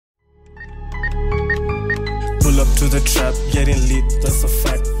up to the trap, getting lit, that's a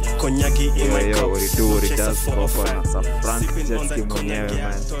fact. Konyagi in my cup. What it does offer some Frank Jetski mwenyewe,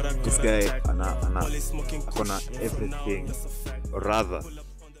 man. This guy akona everything, or rather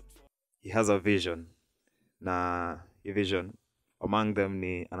he has a vision. Na hii vision among them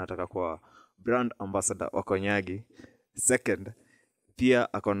ni anataka kuwa brand ambassador wa Konyagi. Second,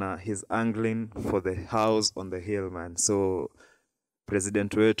 pia akona his angling for the house on the hill, man. So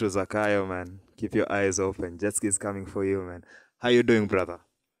President wetu Zakayo, man, keep your eyes open. Jetski is coming for you, man. How you doing, brother?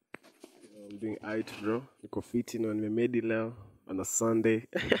 I'm doing alright, bro. Niko fitting on Memedi leo on a Sunday.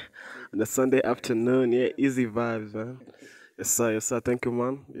 On a Sunday afternoon, yeah, easy vibes, man. Yes sir, thank you,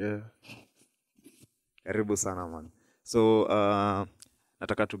 man. Yeah. Karibu sana, man. So,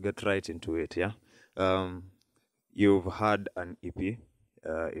 nataka to get right into it, yeah? You've had an EP.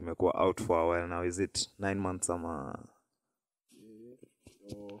 Imekuwa out for a while now. Is it 9 months ama?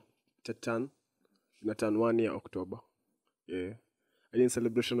 Turn 1 year October. Yeah. In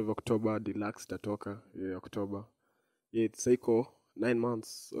celebration of October, Deluxe tatoka. Yeah, October. Yeah, it's like 9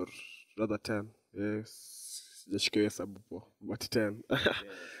 months or rather 10. Yes. Zishashika hesabu po. But 10.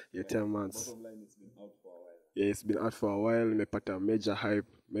 Yeah, 10 months. Bottom line, it's been out for a while. Yeah, it's been out for a while. Nimepata major hype,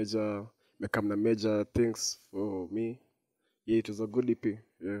 major things for me. Yeah, it was a good EP.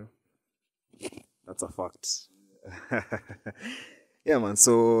 Yeah. That's a fact. Yeah, man,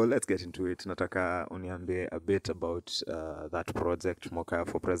 so let's get into it. Nataka uniambie a bit about that project, Mokaya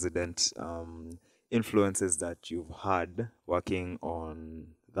for President, influences that you've had working on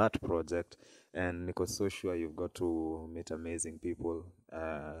that project, and niko so sure you've got to meet amazing people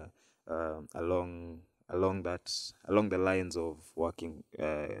along the lines of working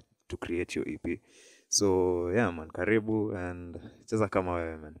to create your EP. So yeah, man, karibu and cheza kama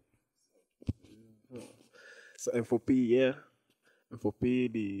wewe, man. So M4P, yeah. M4P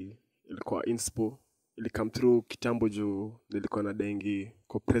ilikuwa inspo. Ili come through kitambo juu nilikuwa na dengi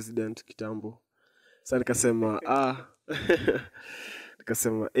kwa president kitambo. Sasa nikasema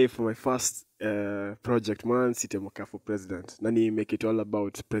for my first project, man, Mokaya for President. Nani make it all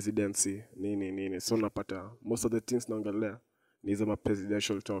about presidency. Nini. So napata most of the things naongelea ni za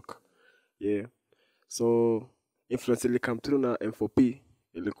presidential talk. Yeah. So influence ili come through na M4P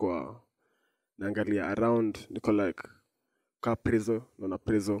ilikuwa naangalia around, niko like ka preso, na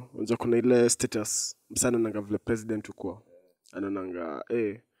preso. Unajua kuna ile status msana nanga vile president ukua. Anananga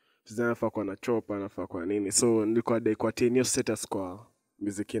tuzanafaa kwa na chop, anafaa kwa nini. So nilikuwa dai kwa tenio status kwa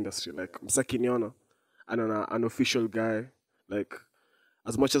music industry. Like msaki niona an official guy. Like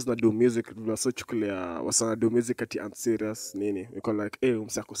as much as na do music, vila so chukulia wasana do music ati I'm serious nini. Niko like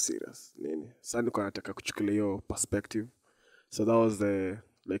msako serious nini. Sasa nilikuwa nataka kuchukulia yo perspective. So that was the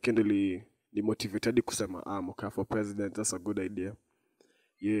like endly motivated kusema Mokaya for President, that's a good idea.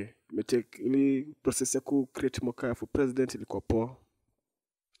 Yeah, ili process ya ku create Mokaya for President ilikuwa poa.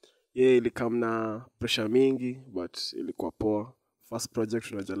 Yeah, ilikam na pressure mingi, but ilikuwa poa. First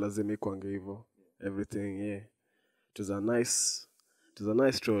project unajua lazima ikuange hivyo. Everything, yeah. It was a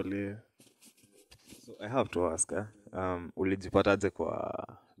nice role, yeah. So I have to ask, ulijipataje kwa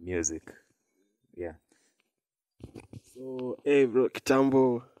music? Yeah. So, bro,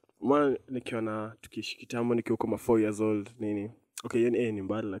 kitambo, man, nikiona tukiishi kitambo nikiwa kama 4 years old, nini. Okay, ni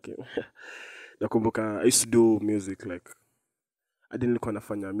mbali lakini. Nakumbuka I used to do music, like I didn't nilikuwa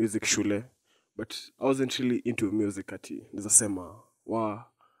nafanya music shule, but I wasn't really into music ati. Naweza sema,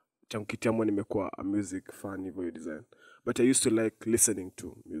 tangu kitambo nimekuwa a music fan hivyo design. But I used to like listening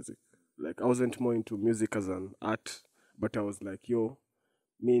to music. Like I wasn't more into music as an art, but I was like,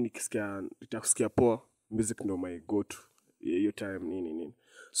 mimi nitakusikia poa, music ndo my go-to. Your time, nini.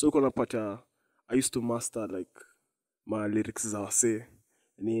 So uko napata, I used to master like my lyrics za wase,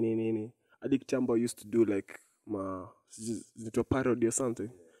 nini. Hadi kitambo I used to do like a parody or something.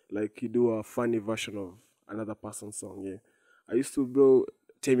 Like you do a funny version of another person's song, yeah. I used to, bro,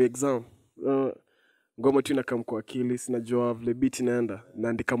 time exam. Ngoma tu inakam kwa akili, sinajua vile beat inaenda.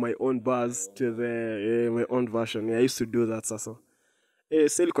 Naandika my own bars to my own version. Yeah, I used to do that sasa.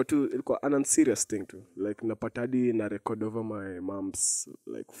 So ilikuwa an unserious thing too. Like napata hadi na record over my mom's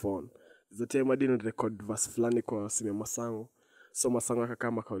like phone. The time hadi na record verse fulani kwa simu masangu. So masangu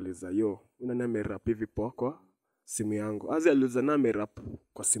akakama kauliza, unaname rap hivi poa kwa simu yangu. Azi aliuliza name rap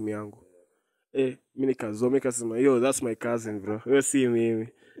kwa simu yangu. Mimi nikazoma nikasema, that's my cousin, bro. Wewe si mimi.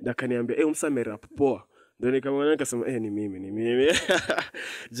 Dakaniambia, umsame rap poa. Ndio nikamwona nikasema, ni mimi.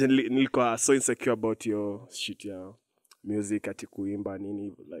 Nilikuwa so insecure about your shit ya music ati kuimba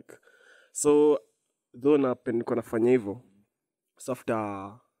nini like. So though nilikuwa nafanya hivyo. So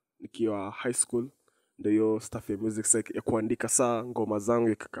after nikiwa high school ndio stuff ya music ya kuandika saa ngoma zangu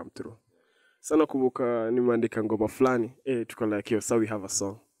ikakam through. Sana kumbuka nimeandika ngoma fulani. Tuko like yo, so we have a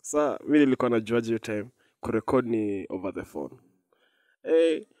song. Sa mimi nilikuwa najuaje hiyo time kurecord ni over the phone.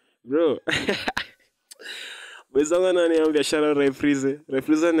 Bro. Bezanga ananiambia shara reprise.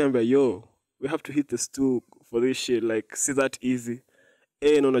 Reprise ananiambia yo, we have to hit the stu for this shit, like see that easy.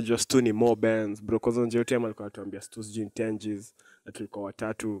 Na unajua stu ni more bands bro, cause on time alikuwa anatuambia stu sijui 10 Gs na tulikuwa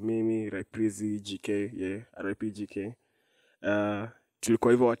watatu, mimi reprise GK, yeah, RIP GK.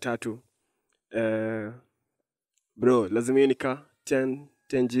 Tulikuwa hivyo watatu. Bro, lazima hiyo nika 10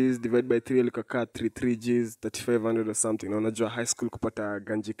 Gs divided by 3 ilikuwa ka 3 Gs 3500 or something. Na unajua high school kupata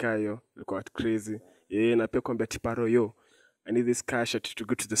ganjika hiyo ilikuwa crazy. Na pia kuambia tiparo yo, I need this cash to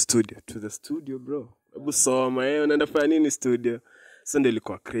go to the studio. To the studio bro. Hebu soma unaenda fanya nini studio? So ndio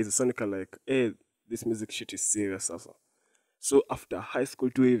ilikuwa crazy. So nika like, this music shit is serious sasa. So after high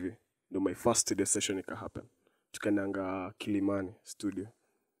school tu hivi, ndio my first studio session ika happen. Tukaendanga Kilimani studio.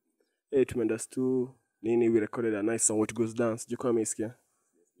 Tumeenda stu nini, we recorded a nice song, What Goes Down. Did you come here?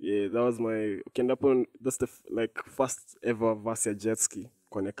 Yeah, that was my that's the like first ever verse ya Jetski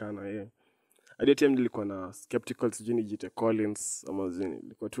kuonekana. Yeah, hadi time nilikuwa na skeptical, sijui nijite Collins ama zini,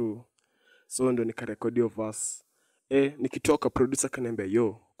 nilikuwa tu. So ndo nikarekodi hiyo verse. Nikitoka producer kaniambia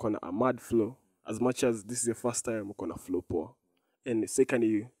yo, kona a mad flow, as much as this is your first time uko na flow poa.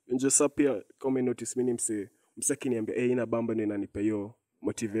 Second just pia kama notice mimi msaki niambia ina bamba ndio inanipa hiyo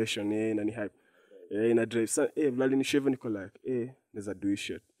motivation, inani hype, ina drive. So vlali ni shave niko like naweza do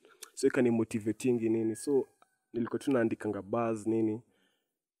shit. So ikani motivating nini. So nilikuwa tu naandikanga bars nini,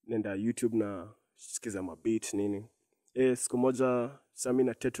 nenda YouTube na sikiza mabeat nini. Siku moja Sami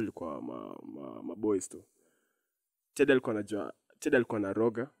na Tetu ilikuwa ma boys tu. Ted alikuwa na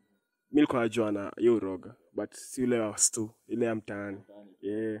roga. Mimi nilikuwa najua na yo roga, but si ile wa stu, ile ya mtaani.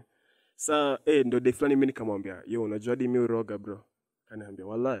 Yeah. Sa ndo day fulani mimi nikamwambia, yo unajua di mimi roga bro. Kaniambia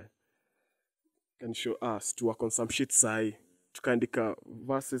wallahi. Can show us to work on some shit Sahi. Tukaandika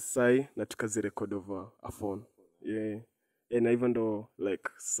verses Sahi na tukazirecord over a phone. Yeah. Na even though like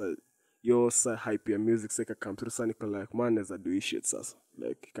yo hype ya music sika come through, sana niko like man as I do shit sasa.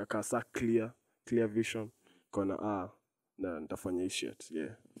 Like kaka clear vision. Kona na nitafanya shit.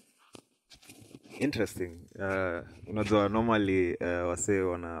 Yeah. Interesting. Unajua normally wase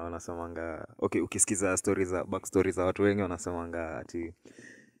wanasemanga, okay, ukisikiza back stories za watu wengi wanasemanga ati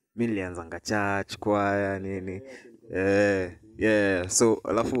mimi nilianzanga church choir nini. Yeah, so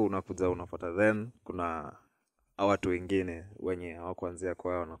alafu unakuja unafuata, then kuna watu wengine wenye hawakuanzia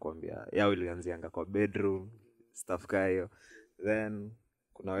choir wanakuambia yao ilianzianga kwa bedroom stuff kayo. Then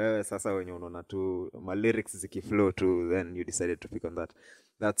kuna wewe sasa wenye unaona tu ma lyrics zikiflow tu, then you decided to pick on that.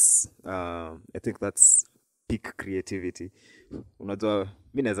 That's I think that's peak creativity. Unajua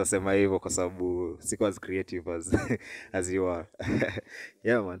mimi naweza sema hivyo kwa sababu siko as creative as you are.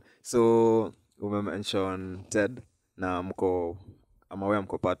 Yeah man. So mention Ted na mko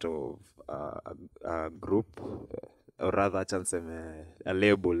part of a group, or rather chanseme a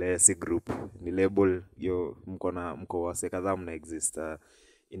label, si group ni label. Yo mko wase kadhaa mna exist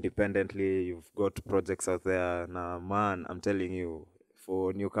independently. You've got projects out there na man, I'm telling you,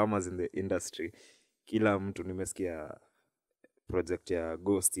 for newcomers in the industry, kila mtu nimesikia project ya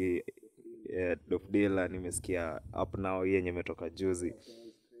Ghost, Dopdela nimesikia Up Now yenye imetoka juzi,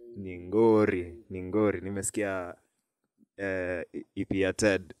 ni ngori. Nimesikia EP ya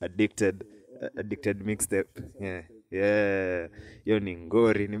Ted Addicted mixtape. Yeah, yo ni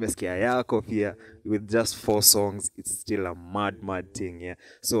ngori. Nimesikia yako pia with just 4 songs, it's still a mad thing. Yeah,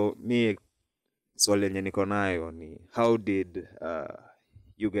 so me swali yenye niko nayo ni how did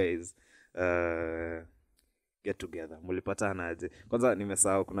you guys get together? Mulipatana aje? Kwanza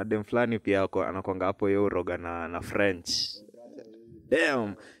nimesahau kuna dem fulani pia anakuanga hapo yo roga na French.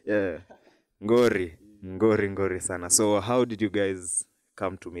 Damn. Yeah. Ngori sana. So how did you guys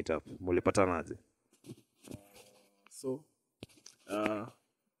come to meet up? Mulipatana aje? So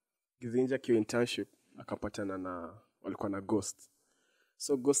Gizinja kiwa internship akapatana na walikuwa na Ghost.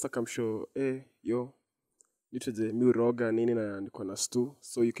 So Ghost akamshow yo nitoje mi roga nini na niko na stu,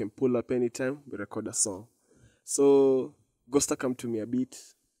 so you can pull up anytime we record a song. So Ghost come to me a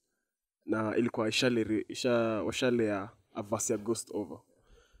beat na ilikuwa washale ya a verse ya Ghost over.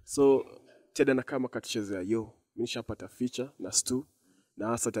 So Ted na kama katuchezea yo mimi nishapata feature na stu na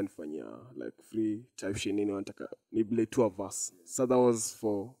hasa tanifanyia like free type shit nini wanataka ni play to a verse. So that was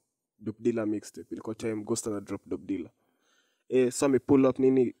for Dopdela mixtape. Ilikuwa time Ghost na drop Dopdela. So me pull up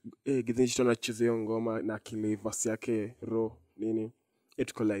nini, Gizinji tunacheza hiyo ngoma na kile verse yake raw nini.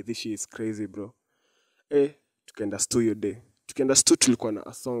 Tuko like this shit is crazy bro. Tukaenda studio day. Tukaenda studio, tulikuwa na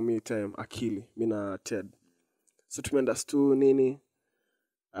a song me time Akili, mimi na Ted. So tumeenda studio nini,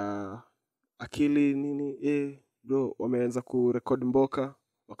 akili nini bro wameanza kurekod mboka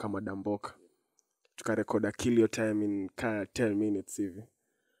wakamada mboka tukarekod akili hiyo time in 10 minutes hivi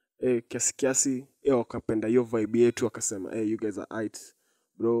kiasi wakapenda hiyo vibe yetu wakasema you guys are it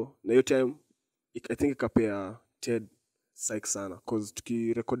bro na hiyo time I think ikapea Ted psych sana cause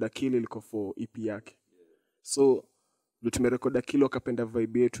tukirekod akili liko for EP yake so ndio tumerekod akili wakapenda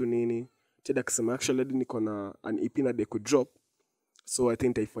vibe yetu nini Ted akasema actually niko na an EP na deco drop so I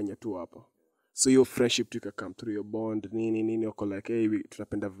think taifanya tu hapa so hiyo friendship tukakam through your bond nini wako like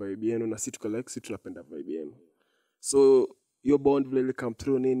tunapenda vibe yenu na sisi tuko like sisi tunapenda vibe yenu so your bond vile come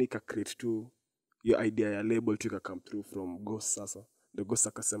through nini ka create tu your idea ya label come through from Ghost sasa the Ghost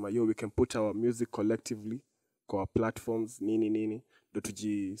akasema we can put our music collectively kwa platforms nini ndio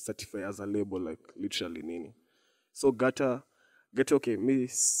tuji certify as a label like literally nini so Gata okay mi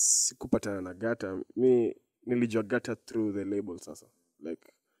sikupatana na Gata mi nilijua Gata through the label sasa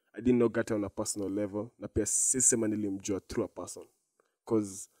like I didn't know Gata on a personal level na pia sisema nilimjua through a person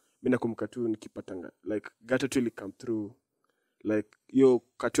cause mimi nakumbuka tu nikipatanga like Gata tu ili come through like yo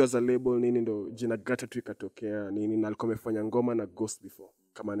katu as a label nini ndo jina Gata tu ikatokea nini na alikuwa amefanya ngoma na Ghost before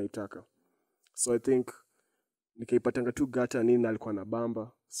kama anaitaka so I think nikaipatanga tu Gata nini na alikuwa na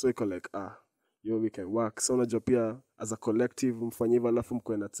bamba so iko like we can work so unajua pia as a collective mfanye hivyo alafu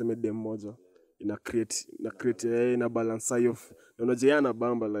mko na tuseme dem moja ina create ina balance hiyo na unajua yana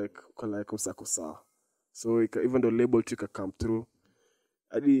bamba like kwa like usako sawa so even ndo label tu come through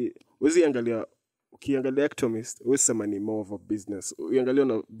hadi wezi angalia ukiangalia Ectomist wezi sema ni more of a business uangalia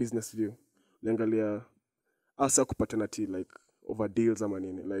na business view uangalia asa kupatana ti like over deals ama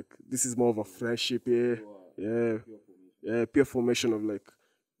nini like this is more of a friendship pure formation of like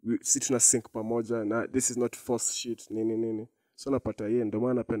si tuna sync pamoja na this is not force shit nini so napata ndio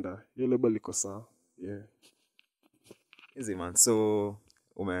maana napenda hiyo label iko sawa easy man so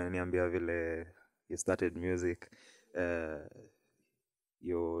umeniambia vile you started music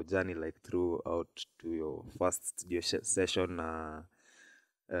your journey like throughout to your first studio session na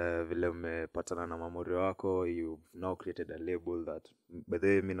vile umepatana na mamori wako you've now created a label that by the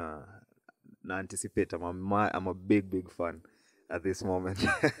way mina na anticipate I'm a big fan at this moment.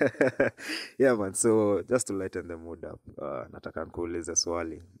 Yeah man, so just to lighten the mood up, nataka nikuulize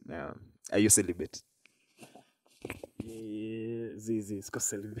swali. Are you celibate? Zizi, siko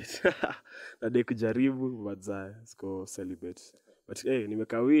celibate. Nadai kujaribu but siko celibate. But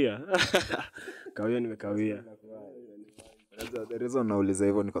nimekawia. Nimekawia. The reason nauliza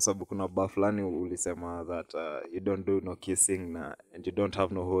hivyo ni kwa sababu kuna bar fulani ulisema that you don't do no kissing and you don't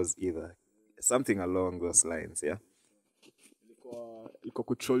have no hose either. Something along those lines, yeah? Iko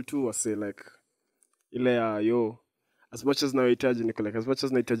control tu wase like ile ya as much as nahitaji niko like as much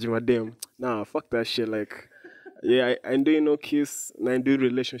as nahitaji madem fuck that shit like I do no kiss na I do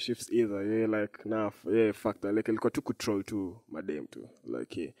relationships either like fuck that like ilikuwa tu control tu madem tu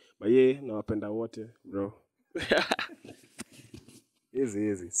like but nawapenda wote bro.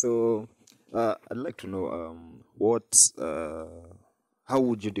 Easy. So I'd like to know how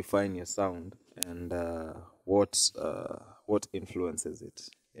would you define your sound and what influences it?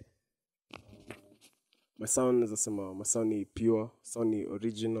 Yeah. My sound is my sound ni pure, sound ni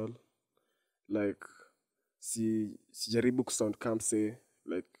original. Like sijaribu kusound kama say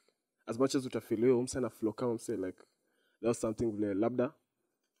like as much as utafeel hiyo msana flow kama say like that was something vile labda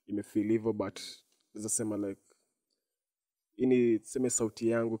imefeel hivyo but nasema like ini sema sauti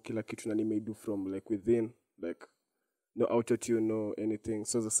yangu kila kitu na nimeido from like within like no auto tune no anything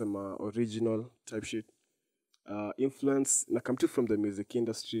so nasema original type shit. Influence na come to from the music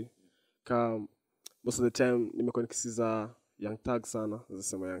industry most of the time nimekuwa nikisikiza Young Thug sana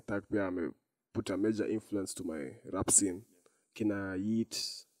nasema Young Thug pia put a major influence to my rap scene kina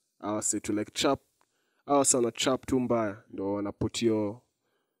Yeet say to like trap sana trap tu mbaya ndo wanaput yo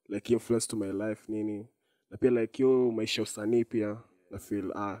like influence to my life nini na pia like yo maisha usanii pia na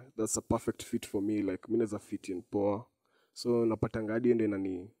feel that's a perfect fit for me like mimi naweza fit in poa so napata ngadi ndio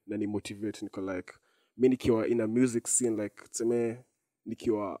inani motivate niko like mimi nikiwa in a music scene like tuseme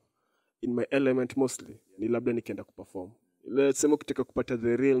nikiwa in my element mostly ni labda nikienda kuperform ile tuseme ukitaka kupata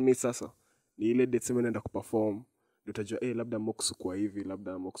the real me sasa ni ile date tuseme naenda kuperform ndio utajua labda Mox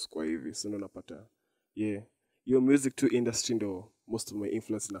kwa hivi so unapata your music to industry ndo most of my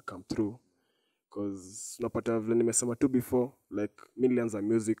influence na come through cause unapata vile nimesema tu before like millions of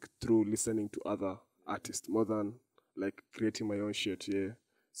music through listening to other artists more than like creating my own shit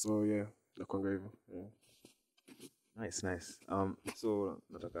so nakwanga hivyo Nice. So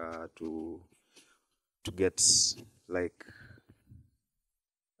nataka to get like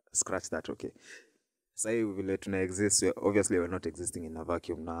scratch that, okay. Sahi vile tuna exist, obviously we're not existing in a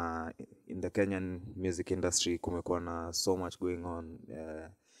vacuum. Na in the Kenyan music industry kumekuwa na so much going on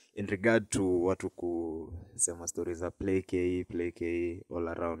in regard to watu kusema stories za play ke all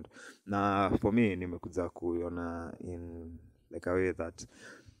around. Na for me nimekuja kuiona in like a way that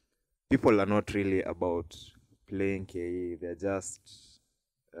people are not really about playing ke, they're just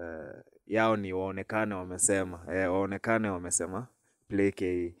yao ni waonekane wamesema play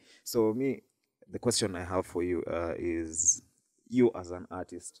ke. So me, the question I have for you is, you as an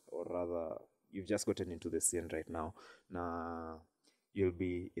artist, or rather you've just gotten into the scene right now, you'll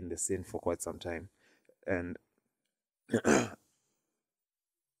be in the scene for quite some time, and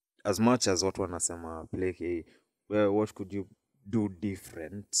as much as watu wanasema play ke, what could you do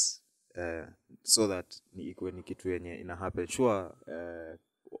different so that ikuwe ni kitu yenye ina happen? Sure,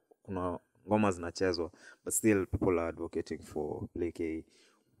 kuna ngoma zinachezwa, but still people are advocating for play ke.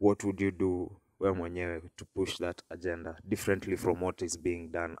 What would you do wewe mwenyewe to push that agenda differently from what is being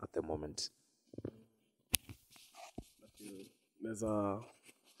done at the moment? Neza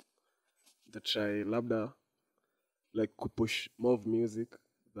try labda like kupush more of music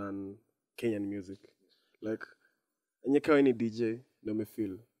than Kenyan music. Like enye kawa ni DJ na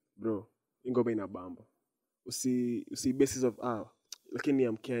umefeel bro ingoma ina bamba, usi basis of lakini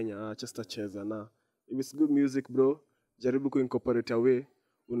I'm Kenya just acheza na if it's good music bro, jaribu kuincorporate away,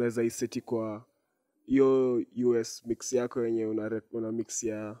 unaweza iseti kwa hiyo US mix yako yenye una mix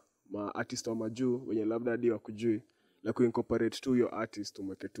ya ma artist wa majuu wenye labda hadi wakujui, na kuincorporate to your artist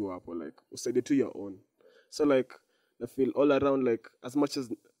umweke tu hapo, like usaidie to your own. So like I feel all around, like as much as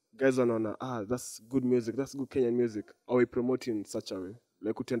guys wanaona that's good music, that's good Kenyan music, or we promote in such a way,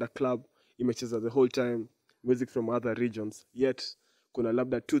 like utenda club imecheza the whole time music from other regions, yet kuna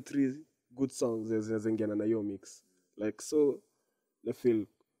labda 2-3 good songs zinazoingiana na hiyo mix. Like so I feel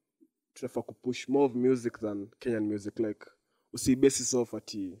tunafaa kupush more of music than Kenyan music, like usi basis off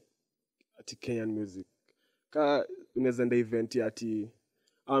ati Kenyan music. Ka unaweza enda event ati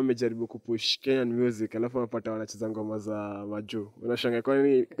amejaribu kupush Kenyan music alafu unapata wanacheza ngoma za majuu, unashangaa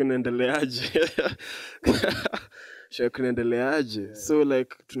kwani kunaendeleaje? Kunaendeleaje? So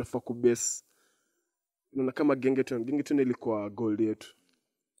like tunafaa kubase, unaona kama gengeton ilikuwa gold yetu,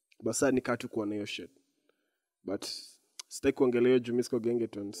 basa ni katu kuwa na hiyo shit, but sitaki kuongelea juu mimi siko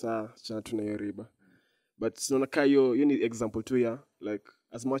gengeton, saa chana tuna hiyo riba. But tunaona kaa hiyo ni example tu ya like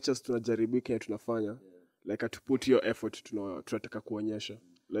as much as tunajaribu kile tunafanya, like to put your effort tunataka kuonyesha,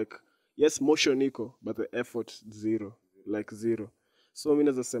 like yes motion iko but the effort zero, like zero. So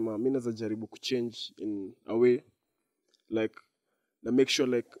mimi naweza jaribu kuchange in a way like na make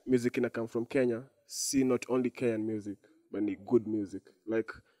sure like music ina come from Kenya, see not only Kenyan music but ni good music,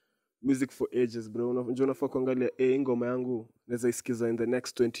 like music for ages bro. Unafaa kuangalia ngoma yangu naweza isikiza in the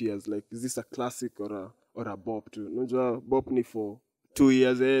next 20 years, like is this a classic or a bop tu? Unajua bop ni for 2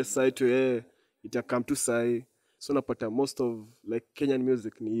 years sai tu ita come to sai. So napata most of like Kenyan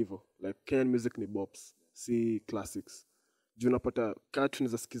music ni hivyo, like Kenyan music ni bops, si classics. Juu unapata katu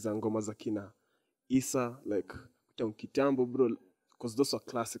tunaweza sikiza ngoma za kina Isa like tangu kitambo bro, because those are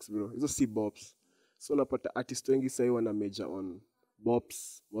classics bro, hizo si bops. So napata artist wengi sai wana major on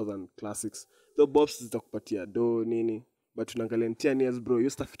bops more than classics. Though bops zitakupatia do nini, but tunaangalia 10 years bro, hiyo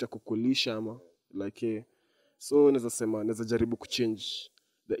stuff itakukulisha ama like so naweza jaribu kuchange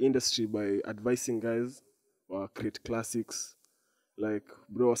the industry by advising guys or create classics, like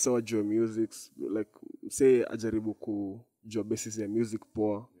bro wasawa jua music, like say ajaribu kujua basis ya music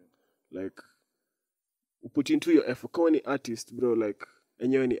poa, like put into your effort. Kama ni artist bro, like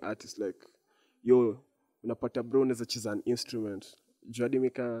enyewe ni artist, like yo unapata bro unaweza cheza an instrument. Jadi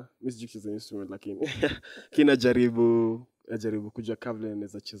mimi sijui kucheza instrument, lakini najaribu kujua kavle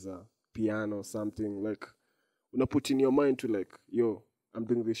naweza cheza piano or something, like una put in your mind to like yo I'm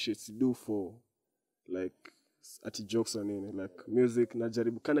doing this shit do for like ati jokes or nini, like music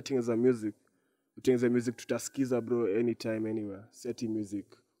najaribu kana tengeza music tutasikiza bro anytime anywhere, set music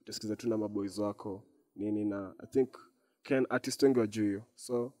utasikiza tu na maboys wako nini, na I think can artist wengi wajui hiyo.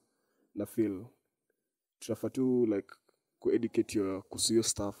 So na feel tunafaa tu like ku-educate your kuhusu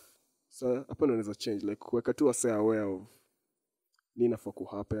stuff. So hapo ndo unaweza change, like kuweka tu wase aware of nini inafaa ku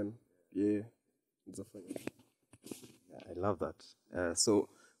happen. Nzafanya. I love that. So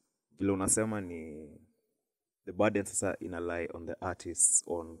vile unasema ni the burden sasa ina lie on the artists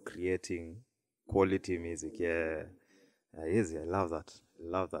on creating quality music. Yes, I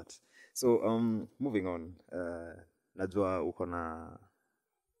love that. So moving on, najua uko na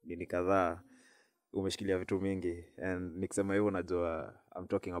nini kadhaa, umeshikilia vitu mingi, and nikisema hivyo najua I'm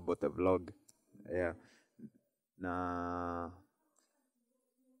talking about the vlog. Na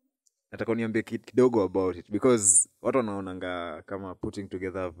nataka uniambie kidogo about it because watu wanaonanga kama putting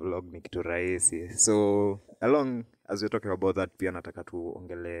together a vlog ni kitu rahisi. So along as we're talking about that, pia nataka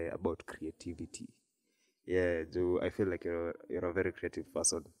tuongelee about creativity. Yeah, I feel like you're a very creative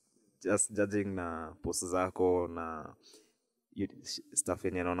person. Just judging na posts zako na stuff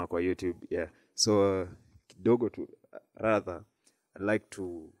yenye naona kwa YouTube. Yeah. So kidogo tu rather I'd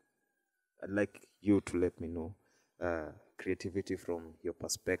like you to let me know creativity from your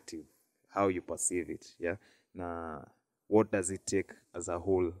perspective, how you perceive it, yeah, na what does it take as a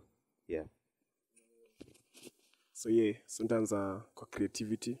whole, yeah. So yeah, sometimes kwa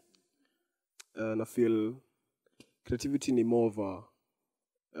creativity na feel creativity ni more of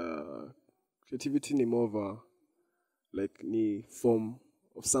a like ni form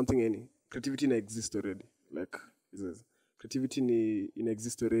of something. Any creativity na exist already, like creativity in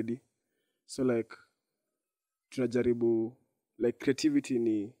exist already. So like tunajaribu, like creativity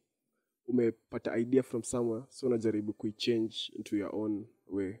ni umepata idea from somewhere, so unajaribu kuichange into your own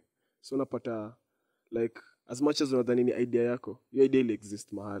way. So unapata like as much as unadhani ni idea yako, your idea will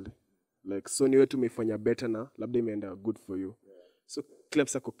exist mahali, like so ni wewe tu umeifanya better na labda imeenda good for you. So kila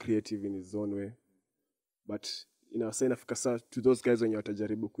mtu ako creative in his own way, but inafika saa to those guys wenye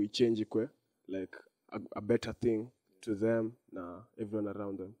watajaribu kuichange kwe like a better thing to them na everyone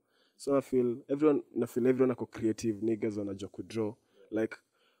around them. So I feel everyone ako creative, niggas wanajua kudraw, like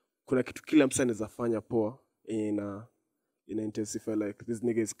kuna kitu kila mtu anaweza fanya poa ina intensify, like this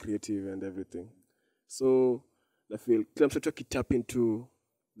nigga is creative and everything. So I feel kila mtu akitap into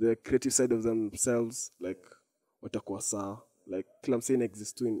the creative side of themselves, like watakuwa sawa, like kila mtu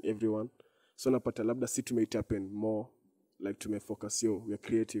exists in everyone. So napata labda si tumeitap in more, like tumefocus we are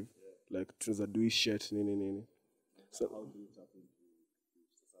creative, like tunaweza do shit nini. So how do you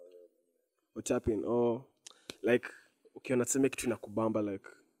tap in? Like ukiona tuseme kitu inakubamba, like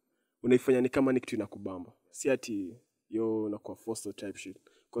unaifanya ni kama ni kitu inakubamba, si ati yo unakuwa forced type shit.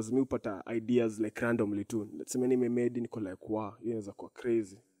 Because mi upata ideas like randomly too. Tuseme nimemade niko like wow, hiyo inaweza kuwa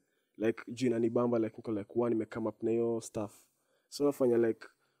crazy, like juu inanibamba, like niko like wow, nimecome up na hiyo stuff. So nafanya like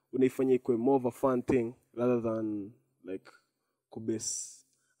unaifanya ikuwe more of a fun thing rather than like kubase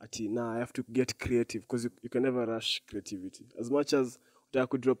ati I have to get creative, because you can never rush creativity. As much as utaka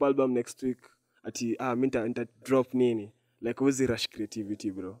kudrop album next week ati mi nita drop nini, like huwezi rush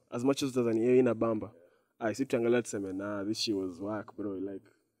creativity bro. As much as utazani yeye inabamba, si tuangalia tuseme this shit was whack bro, like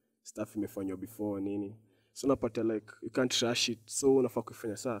stuff imefanywa before nini. So napata like you can't rush it, so unafaa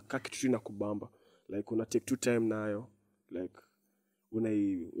kufanya saa kitu tu inakubamba, like una take two time nayo, like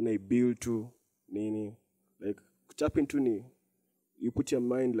unai build tu nini, like tap into ni you put your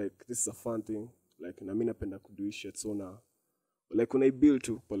mind like this is a fun thing, like na mimi napenda kudo shit, so na like unai build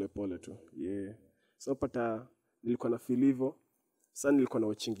tu pole tu, yeah. So pata nilikuwa na feel hivyo. Sasa nilikuwa na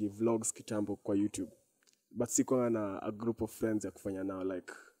watching vlogs kitambo kwa YouTube, but sikuwa na a group of friends ya kufanya nao,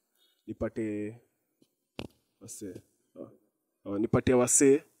 like nipate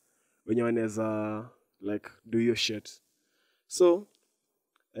wase wenye wanaweza like do your shit. So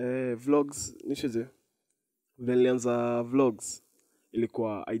vlogs nishoje nilianza vlogs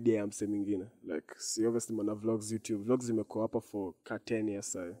ilikuwa idea ya mse mwingine, like si obviously mana vlogs YouTube, vlogs zimekuwa hapa for 10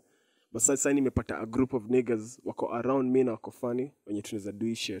 years sasa. But sasa nimepata a group of niggas wako around me na wako funny wenye tunaweza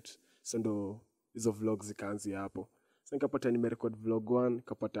do shit, so ndo hizo vlogs zikaanzia hapo. Sasa nikapata nimerecord vlog 1,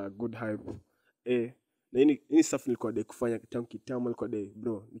 nikapata good hype. Na hii stuff nilikuwa dai kufanya kitambo nilikuwa dai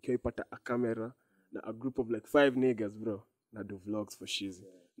bro, nikiwaipata a camera na a group of like 5 niggas bro, na do vlogs for shizi.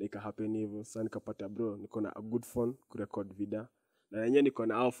 Na ika happen hivyo. Sasa nikapata bro, niko na a good phone kurecord video, na yenyewe niko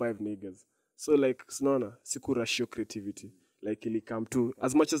na all 5 niggas. So like sinaona siku rush creativity, like ili come to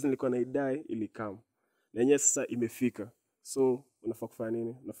as much as nilikuwa na idai ili come, na yenyewe sasa imefika. So unafaa kufanya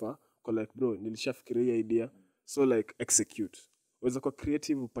nini? Unafaa kwa like bro, nilishafikiria idea, so like execute. Uweza kwa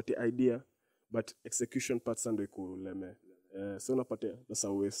creative upate idea, but execution part ndo ikuleme. So unapata that's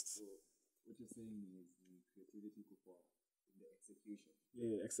a waste. What you're saying is creativity kwa the execution.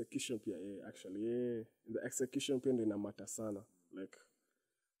 Yeah, execution pia, yeah, actually, yeah. The execution pia ndo inamata sana, like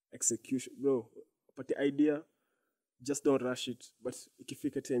execution bro, upate idea, just don't rush it, but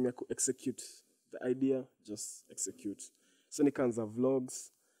ikifika time ya ku execute the idea, just execute. So nikaanza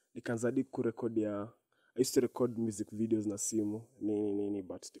vlogs, nikaanza hadi kurecord I used to record music videos na simu nini,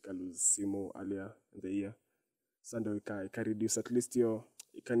 but nika lose simu earlier in the year. So ndo ika reduce at least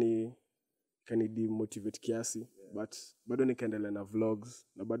ikani demotivate kiasi, yeah. But bado nikaendelea na vlogs,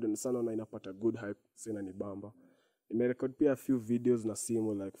 na bado sana na inapata good hype, sina nibamba. Nimerecord pia a few videos na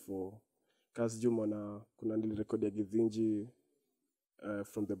simu, like for Kazi Juma na kuna nilirecord ya Githinji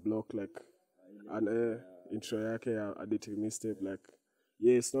from the block, like an intro yake ya Additive Mistake, like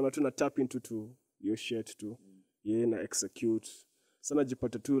yes naona tu na tap into tu your shit tu na execute sana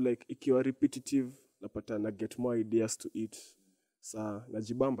jipata tu like ikiwa repetitive napata na get more ideas to it saa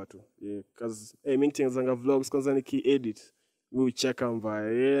najibamba tu cause mimi nitengezanga vlogs kwanza niki-edit mimi ucheka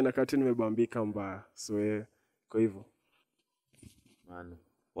mbaya na kati nimebambika mbaya so kwa hivyo man,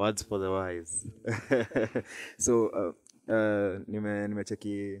 words for the wise. So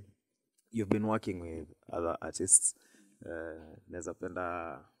nimecheki you've been working with other artists. Naweza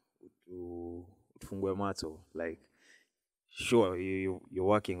penda utufungue macho like sure you're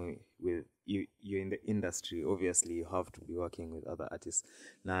working with you're in the industry, obviously you have to be working with other artists.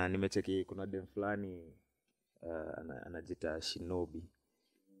 Na nimecheki kuna dem fulani anajita Shinobi.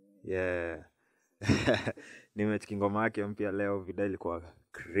 Yeah. Nimecheki ngoma yake mpya leo, video ilikuwa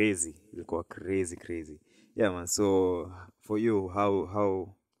crazy. Yeah man, so for you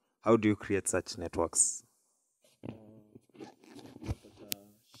how do you create such networks?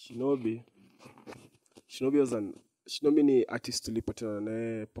 Shinobi ni artist tulipatana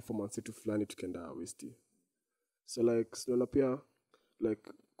naye performance yetu fulani tukaenda West. So like sinaona pia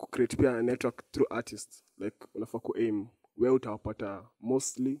like create pia a network through artists, like unafaa ku aim where utawapata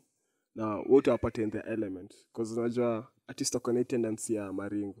mostly na wewe utawapata in the element, because unajua artist wako na tendency ya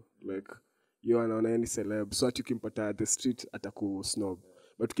maringo, like anaona ni celeb, so ati ukimpata the street ataku snob,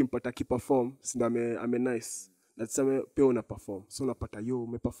 but ukimpata ki perform sinda ame nice na tuseme pia una perform, so unapata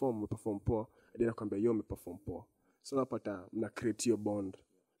umeperform poa, hadi nakwambia umeperform poa, so unapata mna create your bond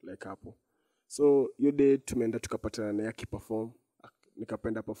like hapo. So hiyo day tumeenda tukapatana na yake perform,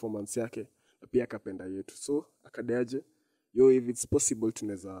 nikapenda performance yake na pia akapenda yetu, so akadaje if it's possible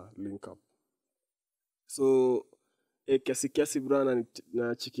tunaweza link up. So kiasi brana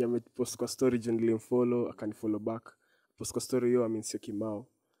na chiki amepost kwa story, nilimfollow akanifollow back, post kwa story sio kimao,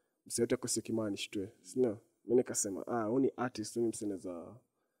 msiote kwa sio kimao nishtwe, sina mimi nikasema huyu ni artist, mimi mseneza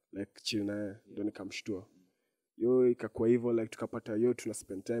like chill naye, ndio nikamshtua. Ikakuwa hivyo, like tukapata tuna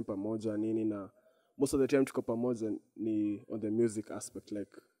spend time pamoja nini, na most of the time tuko pamoja ni on the music aspect,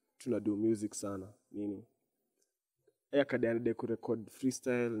 like tuna do music sana nini. Akadai ku record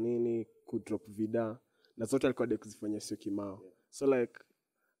freestyle nini, ku drop vida, na zote alikuwa dai kuzifanya sio kimao. So like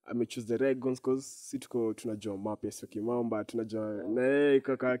choose the right guns, cause si tunajua map ya sio kimao mba, tunajua na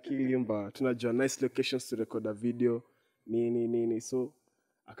ikaka akili mba, tunajua nice locations to record a video nini. So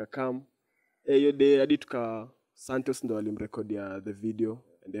akakam hiyo day hadi Santos ndo alimrecordia the video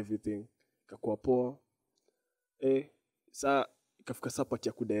and everything, ikakuwa poa. Saa ikafika support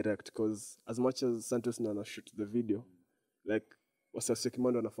ya kudirect, cause as much as Santos ndo ana shoot the video, like wasasi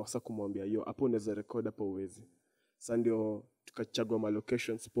kimando anafasa kumwambia hapo unaweza record, hapo uwezi. Sasa ndio tukachagua ma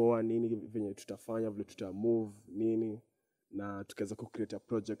locations poa nini, venye tutafanya, vile tuta move nini, na tukaweza ku create a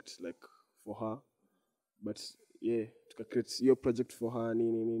project like for her. But tuka create hiyo project for her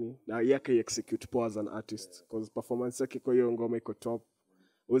nini, na yake execute poa as an artist, cause performance yake kwa hiyo ngoma iko top.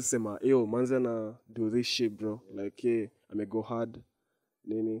 Usema manze na do this shit bro, like ame go hard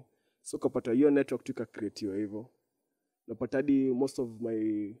nini. So kapata hiyo network tuka create hivyo. Napata hadi most of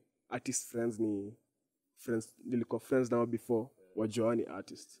my artist friends nilikuwa friends now before wajoani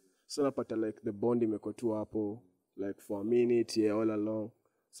artist, so napata like the bond imekuwa tu hapo like for a minute all along.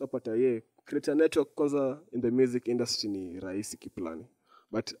 So napata create a network kwanza in the music industry ni rahisi kiplani,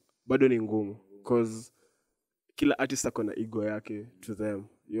 but bado ni ngumu, cause kila artist ako na ego yake to them.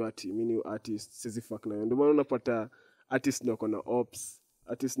 Mimi artist sizi fuck na ndio maana unapata artist ndio na ops,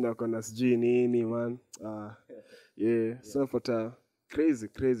 artist ndio na sijui nini man. So napata crazy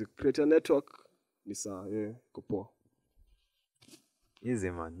create a network ni saa kupoa. Easy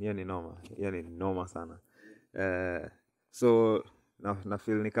man, hiyo ni noma sana. So na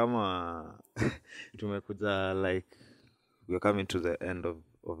feel ni kama tumekuja like we're coming to the end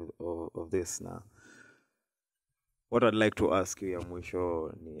of this now. What I'd like to ask you ya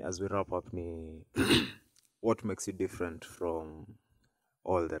mwisho ni, as we wrap up, ni what makes you different from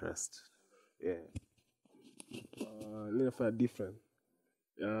all the rest? Ninafanya different.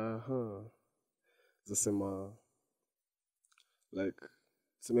 Zasema like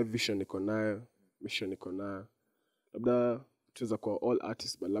sema vision niko nayo, mission niko nayo. Labda tuweza kwa all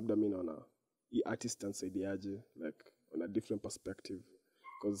artists, but labda mimi naona hii artist ansaidiaje like on a different perspective,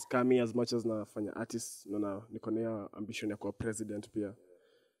 because kami as much as nafanya artist naona niko na ambition ya kuwa president pia.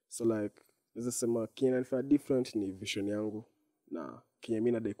 So like naweza sema kinanifanya different ni vision yangu na kenye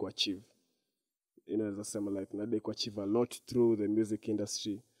mimi nadai ku achieve. Naweza sema like nadai ku achieve a lot through the music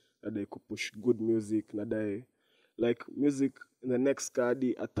industry, nadai ku push good music, nadai like music in the next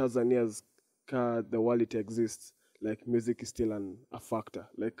 1,000 years the world it exists, like music is still a factor,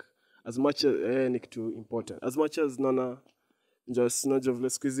 like as much as ni kitu important, as much as naona just not of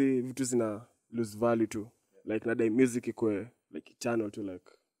less squeezy vitu zina lose value too. Like nadai music ikwe like channel to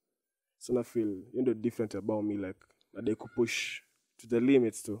like so I feel different about me like nadai push to the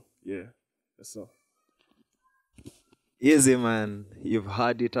limits too. Yeah. That's all. Easy man, you've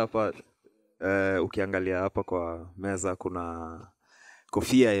heard it hapa. Ukiangalia hapa kwa meza kuna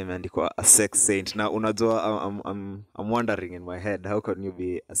kofia imeandikwa a sex saint. Now unajua I'm wondering in my head how can you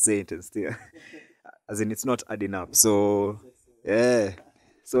be a saint and still as in it's not adding up. So yeah.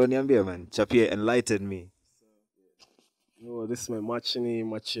 So niambie man, chapie enlighten me. No, this is my match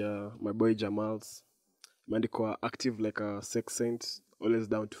my boy Jamal's. Imeandikwa active like a sex saint, always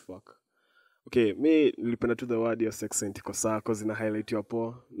down to fuck. Okay, me nilipenda tu the word ya sex saint kwa saa cause ina highlight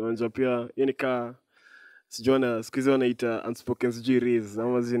hapo. Naonja pia yani ka sijuana siku hizi wanaita unspoken series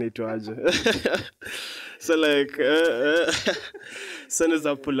ama zinaitwa aje. So like as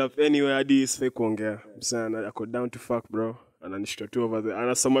I pull up anywhere hadi sifai kuongea. Sana ako down to fuck bro. Ananishtua tu over there.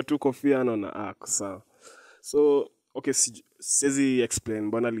 Anasoma tu kofia anaona sawa. So okay, siwezi explain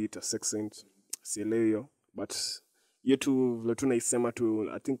mbona liita sex saint. Sielewi hiyo but hiyo tu vile tu naisema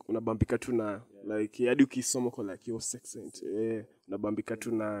tu I think unabambika tu na like hadi ukisoma kwa like yo sex saint unabambika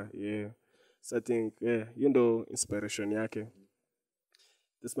tu na so I think hiyo ndo inspiration yake.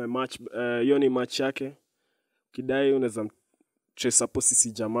 This my match hiyo ni match yake. Kidai unaweza trace hapo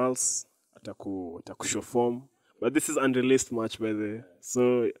CC Jamals atakushow form but this is unreleased match by the way.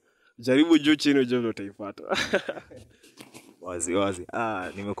 So jaribu juu chini ujue utaipata. Wazi.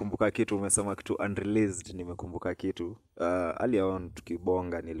 Nimekumbuka kitu, umesema kitu unreleased, nimekumbuka kitu. Earlier on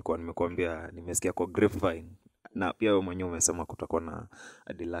tukibonga nilikuwa nimekuambia nimesikia kwa grapevine. Na pia wewe mwenyewe umesema kutakuwa na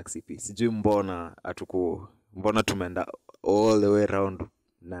a Deluxe EP. Sijui mbona tumeenda all the way around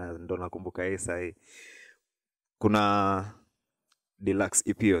na ndo nakumbuka hii Sahi. Kuna Deluxe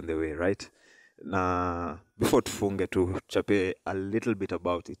EP on the way, right? Na before tufunge tu chape a little bit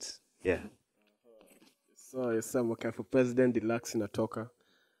about it. Yeah. So yes, for President Deluxe inatoka.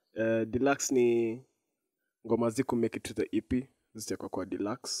 Deluxe ni ngoma ziko make it to the EP. Zitakuwa kwa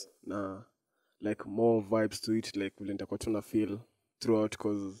Deluxe na like more vibes to it like vile nitakuwa tuna feel throughout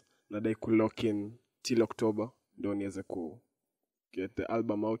cause nadai ku lock in till October ndio niweze ku get the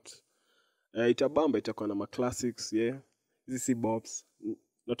album out. Itabamba itakuwa na ma classics, Hizi si bops,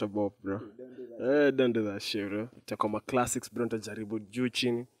 not a bop bro. Don't do that shit bro. Itakuwa ma classics bro, nitajaribu juu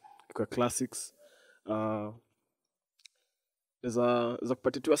chini kwa classics. Za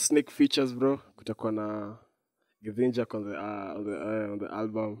kupatiwa sneak features bro, kutakuwa na Givinja on the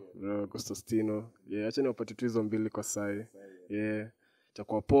album bro, Gostostino. Acha niwapatiwe hizo mbili kwa Sahi.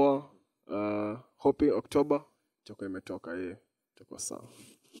 Itakuwa poa. Hoping October itakuwa imetoka itakuwa sawa.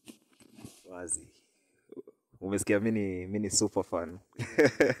 Wazi. Umesikia mimi ni super fan.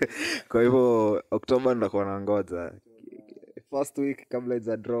 Kwa hivyo October ndakuwa nangoja. First week kabla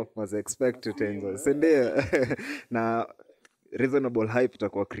iza drop must expect to tengo. Sindio? Na reasonable hype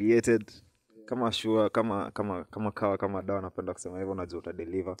itakuwa created. Kama sure kama dawa napenda kusema hivyo najua uta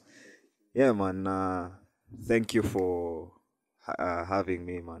deliver. Yeah man, thank you for having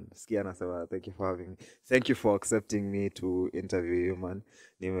me man. Sikia nasema thank you for having me. Thank you for accepting me to interview you man.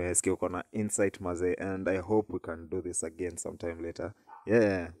 Nimesikia uko na insight maze and I hope we can do this again sometime later.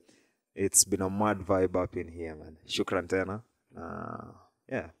 Yeah. It's been a mad vibe up in here man. Shukran tena.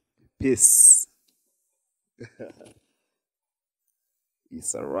 Peace.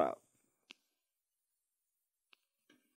 It's a wrap.